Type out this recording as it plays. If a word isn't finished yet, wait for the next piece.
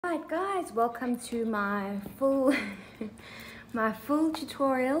Alright guys, welcome to my full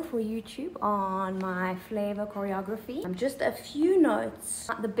tutorial for YouTube on my Flavour choreography. Just a few notes.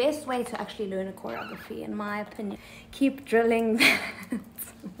 The best way to actually learn a choreography, in my opinion, keep drilling that.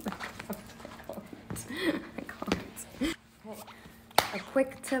 I can't. Okay. A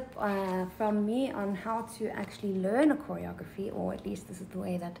quick tip from me on how to actually learn a choreography, or at least this is the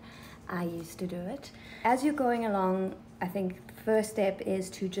way that I used to do it. As you're going along, I think the first step is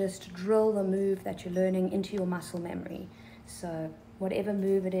to just drill the move that you're learning into your muscle memory. So whatever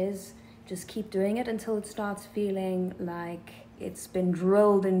move it is, just keep doing it until it starts feeling like it's been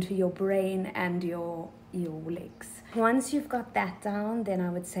drilled into your brain and your legs. Once you've got that down, then I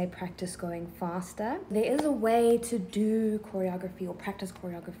would say practice going faster. There is a way to do choreography or practice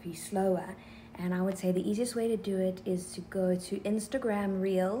choreography slower, and I would say the easiest way to do it is to go to Instagram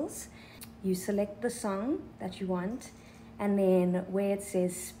Reels. You select the song that you want, and then where it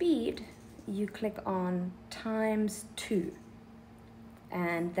says speed, you click on ×2,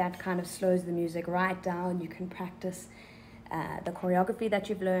 and that kind of slows the music right down. You can practice the choreography that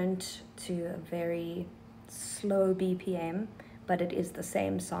you've learned to a very slow BPM, but it is the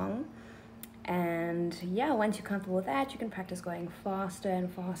same song. And yeah, once you're comfortable with that, you can practice going faster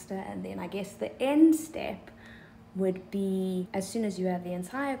and faster. And then I guess the end step would be, as soon as you have the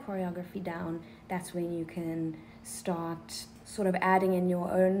entire choreography down, that's when you can start sort of adding in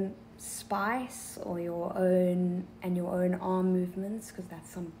your own spice or your own arm movements, because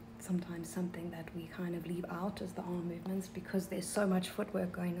that's sometimes something that we kind of leave out, as the arm movements, because there's so much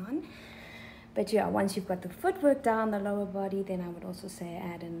footwork going on. But yeah, once you've got the footwork down, the lower body, then I would also say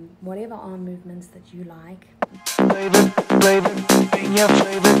add in whatever arm movements that you like. Bring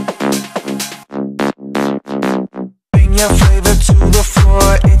your flavor to the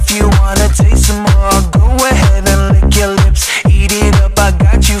floor. If you wanna taste some more, go ahead and lick your lips. Eat it up, I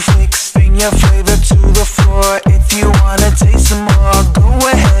got you fixed. Bring your flavor to the floor. If you wanna taste some more, go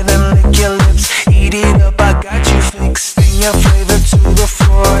ahead and lick your lips. Eat it up, I got you fixed. Bring your flavor to the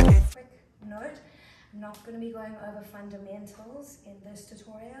floor. Quick note, I'm not going to be going over fundamentals in this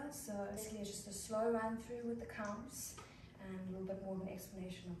tutorial, so basically it's just a slow run through with the counts and a little bit more of an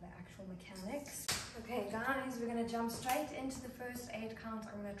explanation of the actual mechanics. Okay guys, we're going to jump straight into the first 8 counts.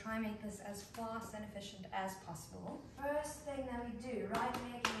 I'm going to try and make this as fast and efficient as possible. First thing that we do, right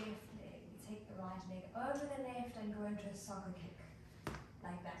leg, left leg. We take the right leg over the left and go into a soccer kick.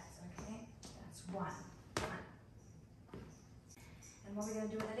 Like that, okay? That's 1. And what we're going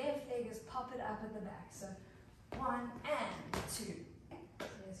to do with the left leg is pop it up at the back. So 1 and 2. So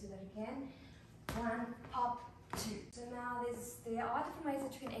let's do that again. 1, pop, 2. So now there are different ways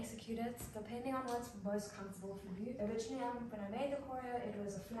that you can execute it depending on what's most comfortable for you. Originally, when I made the choreo, it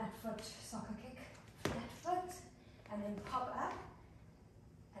was a flat foot soccer kick, flat foot, and then pop up,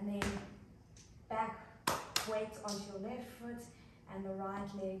 and then back weight onto your left foot, and the right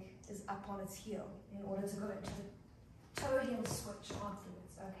leg is up on its heel in order to go into the toe heel switch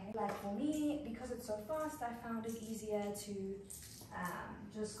afterwards. Okay, like for me, because it's so fast, I found it easier to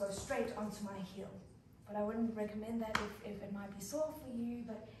just go straight onto my heel. But I wouldn't recommend that if it might be sore for you,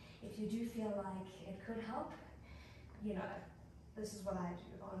 but if you do feel like it could help, you know, this is what I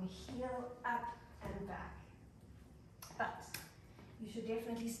do, on heel, up and back. But you should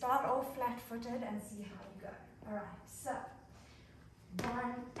definitely start off flat-footed and see how you go. All right, so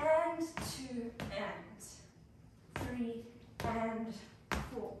 1 and 2 and 3 and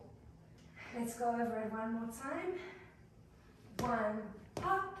 4. Let's go over it one more time. 1,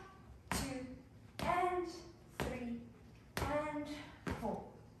 up, 2 and 3 and 4.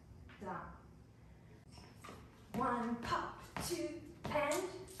 Down. 1, pop, 2 and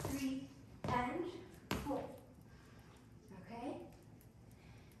 3 and 4. Okay?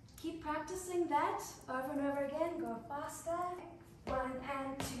 Keep practicing that over and over again. Go faster. 1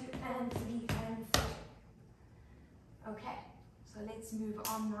 and 2 and 3 and 4. Okay, so let's move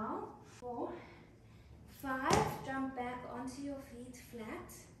on now. 4, 5, jump back onto your feet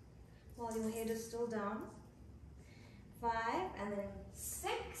flat while your head is still down. 5, and then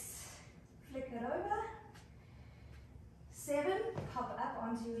 6, flick it over. 7, pop up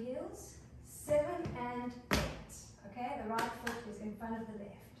onto your heels. 7 and 8. Okay, the right foot is in front of the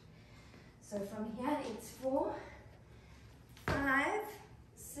left. So from here it's 4, 5,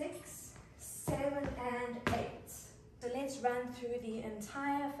 6, 7 and 8. So let's run through the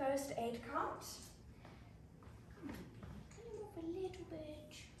entire first 8 count. Can you move a little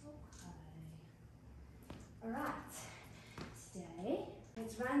bit? Okay. Alright. Stay.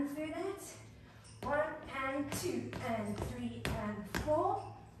 Let's run through that. 1 and 2 and 3 and 4,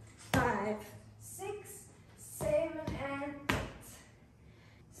 5, 6, 7 and 8.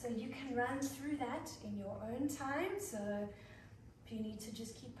 you can run through that in your own time. So if you need to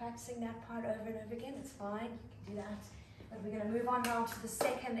just keep practicing that part over and over again, it's fine, you can do that. But we're going to move on now to the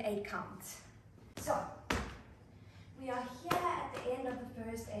second 8 count. So we are here at the end of the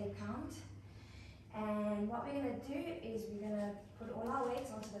first 8 count. And what we're going to do is we're going to put all our weight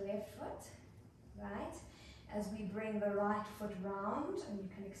onto the left foot, right? As we bring the right foot round, and you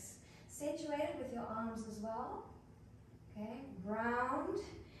can accentuate it with your arms as well. Okay, round,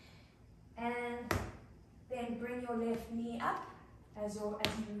 and then bring your left knee up as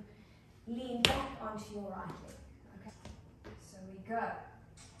you lean back onto your right leg. Okay, so we go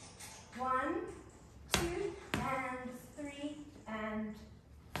 1, 2, and 3, and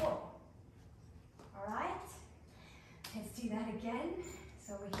 4. All right, let's do that again.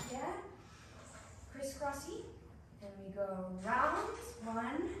 So we're here, crisscrossy, and we go round,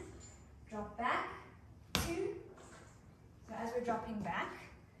 1, drop back, 2. So as we're dropping back,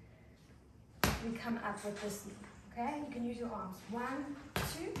 we come up with this knee. Okay, you can use your arms. 1,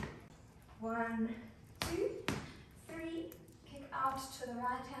 2, 1, 2, 3. Kick out to the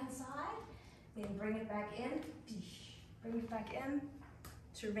right hand side, then bring it back in. Bring it back in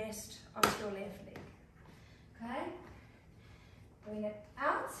to rest onto your left leg. Okay, bring it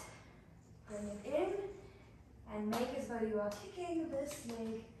out, bring it in, and make as though you are kicking this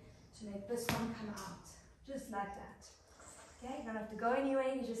leg to make this one come out, just like that. Okay, you don't have to go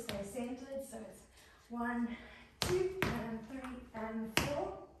anywhere, you just stay centered. So it's 1, 2, and 3, and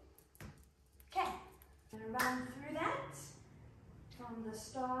 4. Okay, I'm going to run through that from the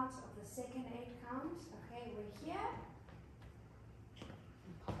start of the second 8 count. Okay, we're here,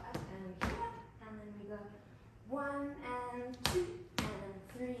 pop up and here, and then we go 1, and 2, and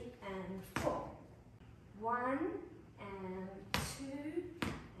 3, and 4. 1, and 2,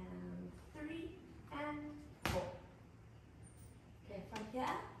 and 3, and 4. Okay, from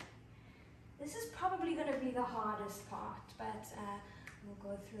here. This is probably going to be the hardest part, but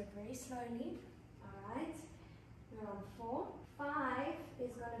we'll go through it very slowly. All right, we're on 4. 5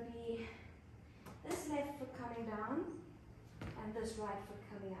 is going to be this left foot coming down and this right foot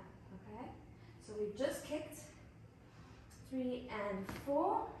coming up. Okay, so we've just kicked 3 and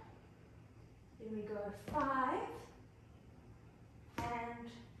 4. Then we go 5 and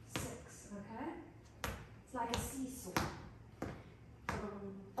 6. Okay, it's like a seesaw.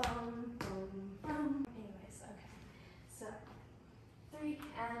 Boom, boom, boom, boom. Anyways, okay. So 3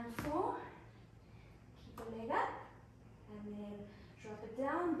 and 4. Keep the leg up, and then drop it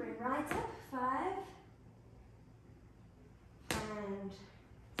down. Bring right up. 5 and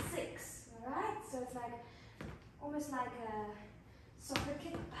 6. All right. So it's like almost like a soccer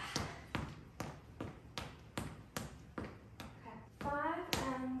kick. Okay. 5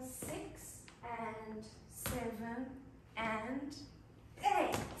 and 6 and 7 and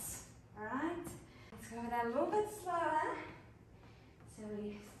 8. Alright, let's go that a little bit slower. So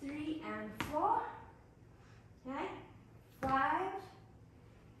we 3 and 4. Okay, 5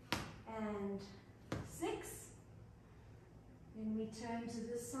 and 6. Then we turn to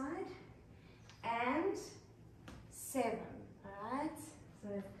this side and 7. Alright,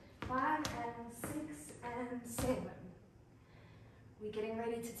 so 5 and 6 and 7. We're getting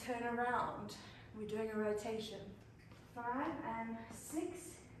ready to turn around. We're doing a rotation. 5 and 6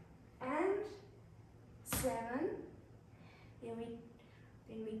 and 7. Then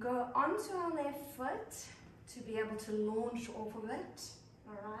we go onto our left foot to be able to launch off of it.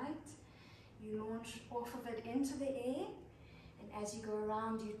 Alright? You launch off of it into the air, and as you go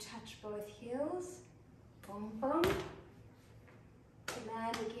around, you touch both heels. Boom, boom.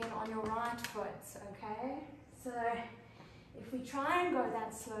 Land again on your right foot. Okay? So if we try and go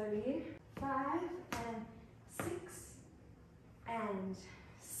that slowly, 5 and 6 and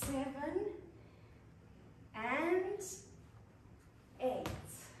 7 and 8.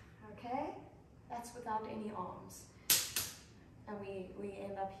 Okay, that's without any arms, and we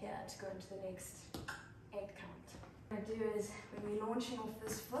end up here to go into the next 8 count. What I'm going to do is, when we're launching off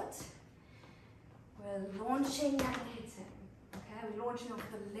this foot, we're launching and hitting. Okay, we're launching off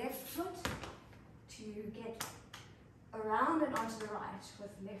the left foot to get around and onto the right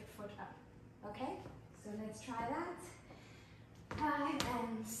with left foot up. Okay, so let's try that. 5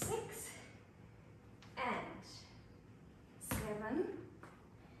 and 6 and 7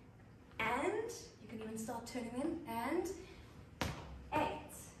 and you can even start turning them, and 8.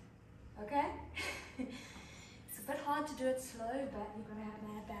 Okay. It's a bit hard to do it slow, but you're gonna have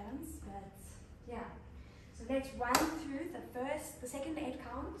mad balance. But yeah, so let's run through the second 8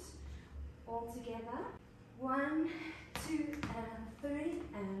 counts all together. 1, 2, and 3,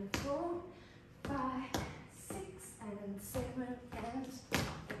 and 4, 5, 6, and 7, and 8.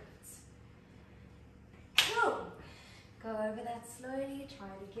 that slowly. Try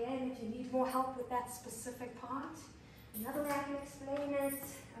it again if you need more help with that specific part. Another way I can explain it,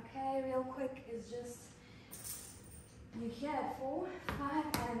 okay, real quick, is just you here at 4, 5,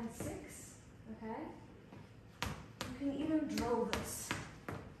 and 6, okay? You can even drill this,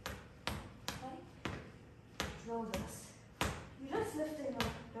 okay? Drill this. You're just lifting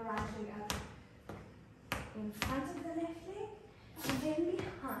the right leg up in front of the left leg and then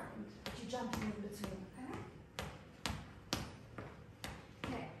behind, but you're jumping in between, okay?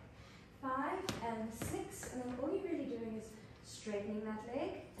 Okay, 5 and 6, and then all you're really doing is straightening that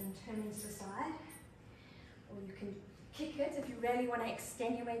leg and turning to the side, or you can kick it if you really want to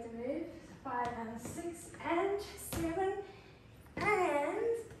extenuate the move. 5 and 6 and 7 and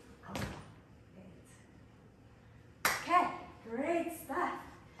 8. Okay, great stuff.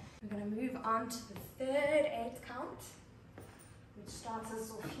 We're going to move on to the third 8 count, which starts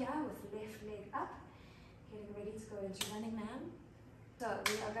us off here with left leg up, getting ready to go into running man. So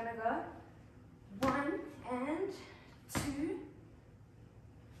we are going to go 1 and 2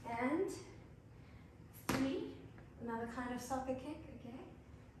 and 3, another kind of soccer kick, okay,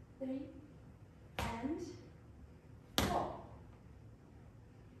 3 and 4,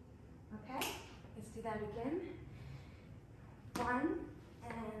 okay, let's do that again, 1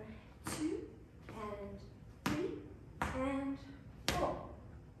 and 2 and 3 and 4,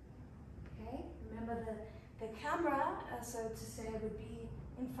 okay, remember the camera, so to say, would be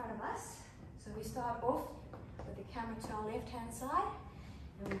in front of us, so we start off with the camera to our left hand side,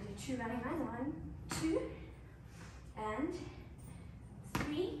 and we do 2 running man, 1, 2, and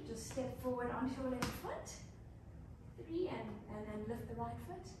 3, just step forward onto your left foot, 3, and then lift the right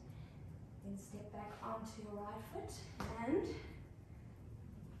foot, then step back onto your right foot, and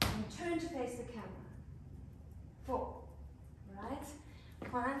turn to face the camera, 4, right,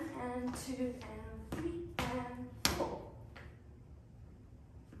 1 and 2 and 3 and 4,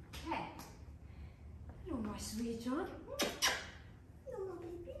 okay, hello my sweet John, hello my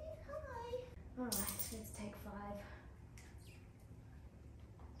baby, hi, alright, let's take 5.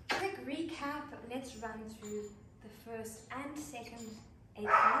 Quick recap, let's run through the first and second 8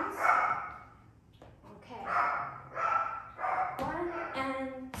 counts. Okay. 1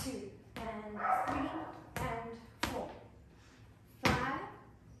 and 2 and 3 and 4. 5,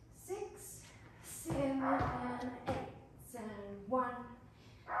 6, 7 and 8. And 1,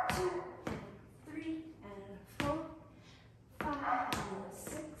 2 and 3 and 4. 5 and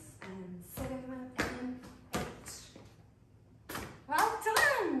 6 and 7 and 8. Well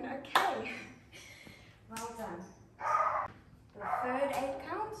done! Okay. Well done. The third 8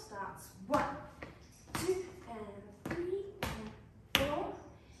 count starts 1, 2 and 3 and 4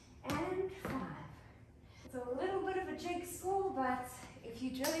 and 5. It's a little bit of a jigsaw, but if you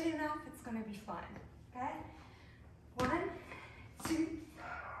drill it enough, it's going to be fun. Okay? 1, 2,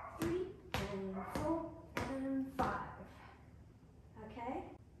 3 and 4 and 5. Okay?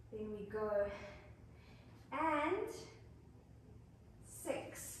 Then we go and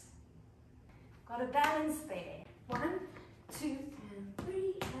 6. Got a balance there. 1, 2 and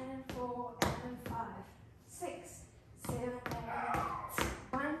 3 and 4 and 5. 6, 7 and 8.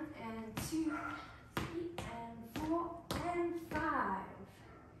 1 and 2, 3 and 4 and 5.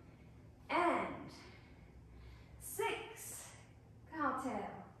 And 6.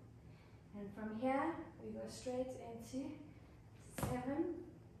 Cowtail. And from here we go straight into 7.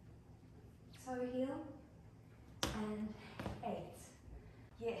 Toe heel. And 8.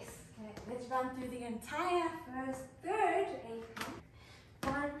 Yes, okay, let's run through the entire third 8 count.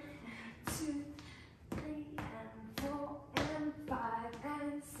 1, 2, 3 and 4 and 5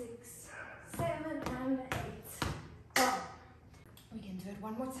 and 6, 7 and 8. Go. We can do it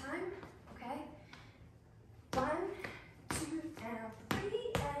one more time, okay? 1, 2 and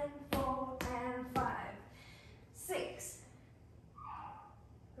 3 and 4 and 5, 6.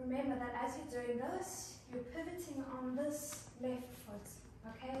 Remember that as you're doing this, you're pivoting on this left foot,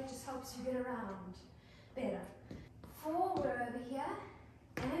 okay? It just helps you get around better. 4, we're over here,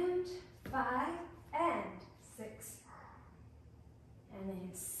 and 5 and 6, and then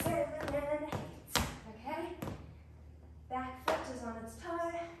 7 and 8, okay? Back foot is on its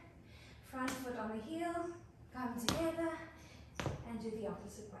toe, front foot on the heel, come together, and do the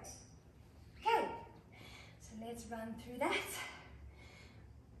opposite way. Okay, so let's run through that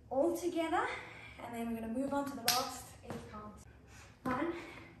all together, and then we're going to move on to the last 8 counts. 1,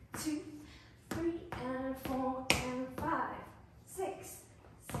 2, 3 and 4 and 5, 6,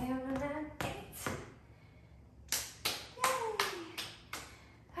 7 and 8. Yay!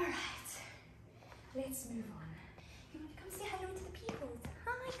 Alright, let's move on. You want to come say hello to the people?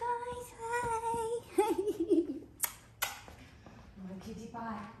 Hi guys, hi!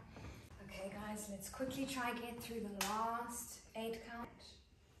 quickly try get through the last 8 count.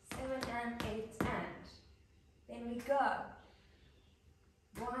 7 and 8 and. Then we go.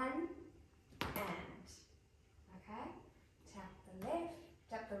 1 and. Okay? Tap the left,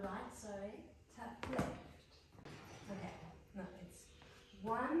 tap the right, sorry. Tap left. Okay, no, it's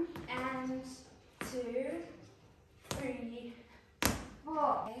 1 and 2, 3,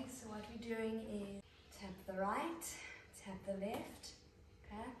 4. Okay, so what we're doing is tap the right, tap the left.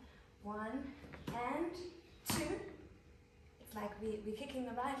 Okay, 1 and 2. It's like we're kicking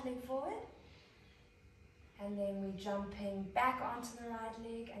the right leg forward. And then we're jumping back onto the right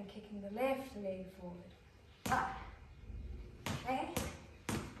leg and kicking the left leg forward. Up. Okay?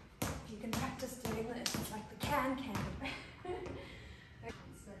 You can practice doing this. It's like the can.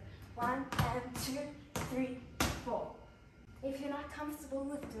 So 1 and 2, 3, 4. If you're not comfortable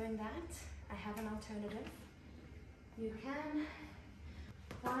with doing that, I have an alternative. You can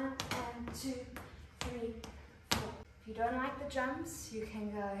 1 and 2, 3, 4. If you don't like the jumps, you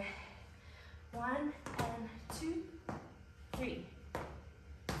can go 1 and 2, 3,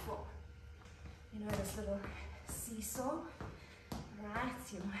 4. You know this little seesaw?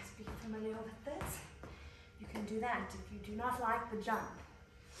 Right, you might be familiar with this. You can do that if you do not like the jump.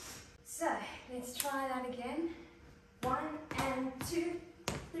 So, let's try that again. 1 and 2,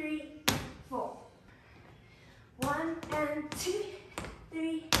 3, 4. 1 and 2,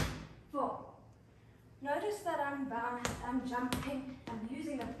 3, 4. Notice that I'm jumping, I'm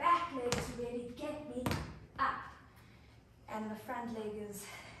using the back leg to really get me up. And the front leg is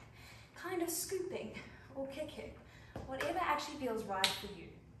kind of scooping or kicking. Whatever actually feels right for you.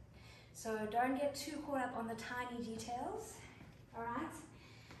 So don't get too caught up on the tiny details, alright?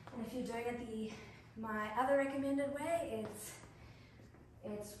 And if you're doing it my other recommended way,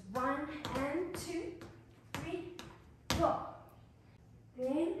 it's 1 and 2, 3, 4.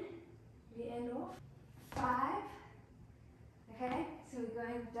 Then we end off 5. Okay, so we're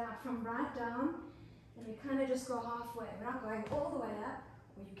going down from right down, and we kind of just go halfway. We're not going all the way up,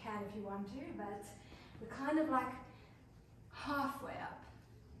 or you can if you want to, but we're kind of like halfway up.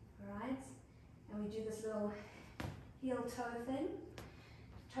 Alright? And we do this little heel-toe thing.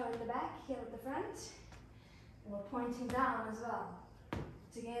 Toe at the back, heel at the front. And we're pointing down as well.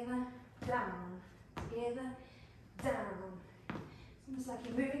 Together, down. Together, down. It's almost like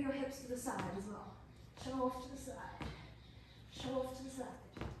you're moving your hips to the side as well. Show off to the side. Show off to the side.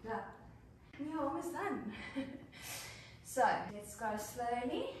 Down. And you're almost done. So, let's go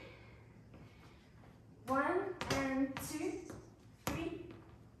slowly. 1 and 2, 3,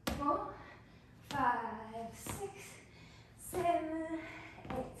 4, 5, 6, 7,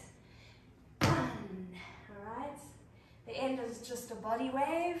 8. Done. Alright. The end is just a body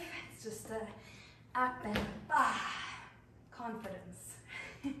wave. It's just a up and confidence.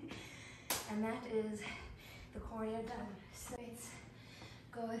 And that is the choreo done. So let's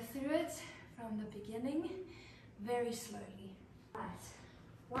go through it from the beginning very slowly. Right.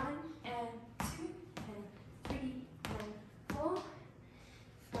 1 and 2 and 3 and 4,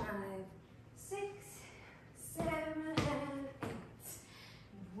 5, 6, 7 and 8.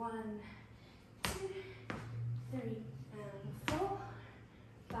 And 1, 2, 3 and 4,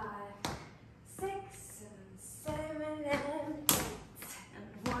 5, 6 and 7 and 8. And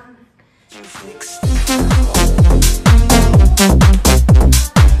 1, 2, 6.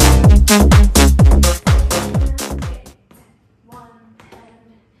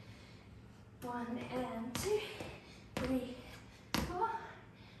 One